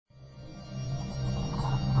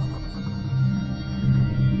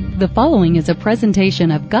The following is a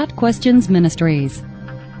presentation of Got Questions Ministries.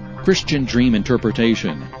 Christian Dream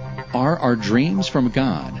Interpretation. Are our dreams from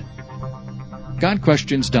God?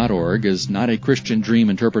 GodQuestions.org is not a Christian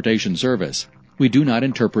dream interpretation service. We do not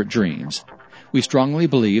interpret dreams. We strongly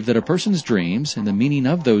believe that a person's dreams and the meaning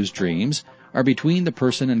of those dreams are between the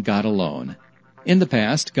person and God alone. In the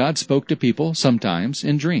past, God spoke to people, sometimes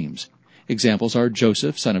in dreams. Examples are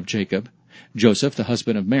Joseph, son of Jacob, Joseph, the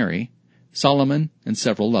husband of Mary, Solomon, and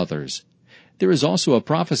several others. There is also a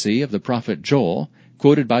prophecy of the prophet Joel,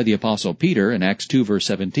 quoted by the Apostle Peter in Acts 2 verse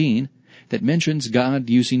 17, that mentions God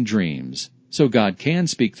using dreams. So God can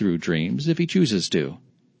speak through dreams if He chooses to.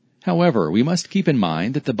 However, we must keep in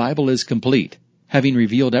mind that the Bible is complete, having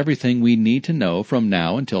revealed everything we need to know from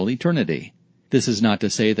now until eternity. This is not to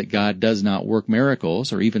say that God does not work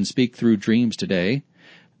miracles or even speak through dreams today,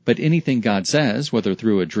 but anything God says, whether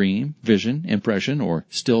through a dream, vision, impression, or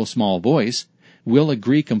still small voice, will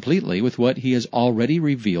agree completely with what He has already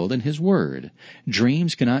revealed in His Word.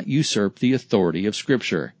 Dreams cannot usurp the authority of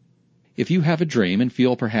Scripture. If you have a dream and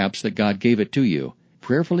feel perhaps that God gave it to you,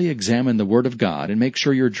 prayerfully examine the Word of God and make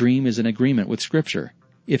sure your dream is in agreement with Scripture.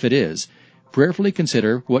 If it is, prayerfully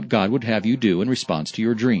consider what God would have you do in response to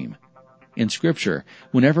your dream. In Scripture,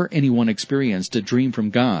 whenever anyone experienced a dream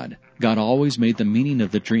from God, God always made the meaning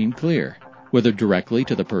of the dream clear, whether directly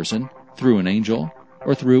to the person, through an angel,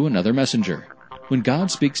 or through another messenger. When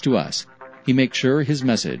God speaks to us, He makes sure His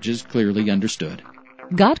message is clearly understood.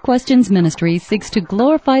 Got Questions Ministries seeks to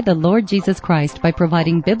glorify the Lord Jesus Christ by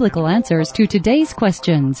providing biblical answers to today's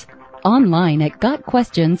questions. Online at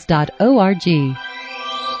GotQuestions.org.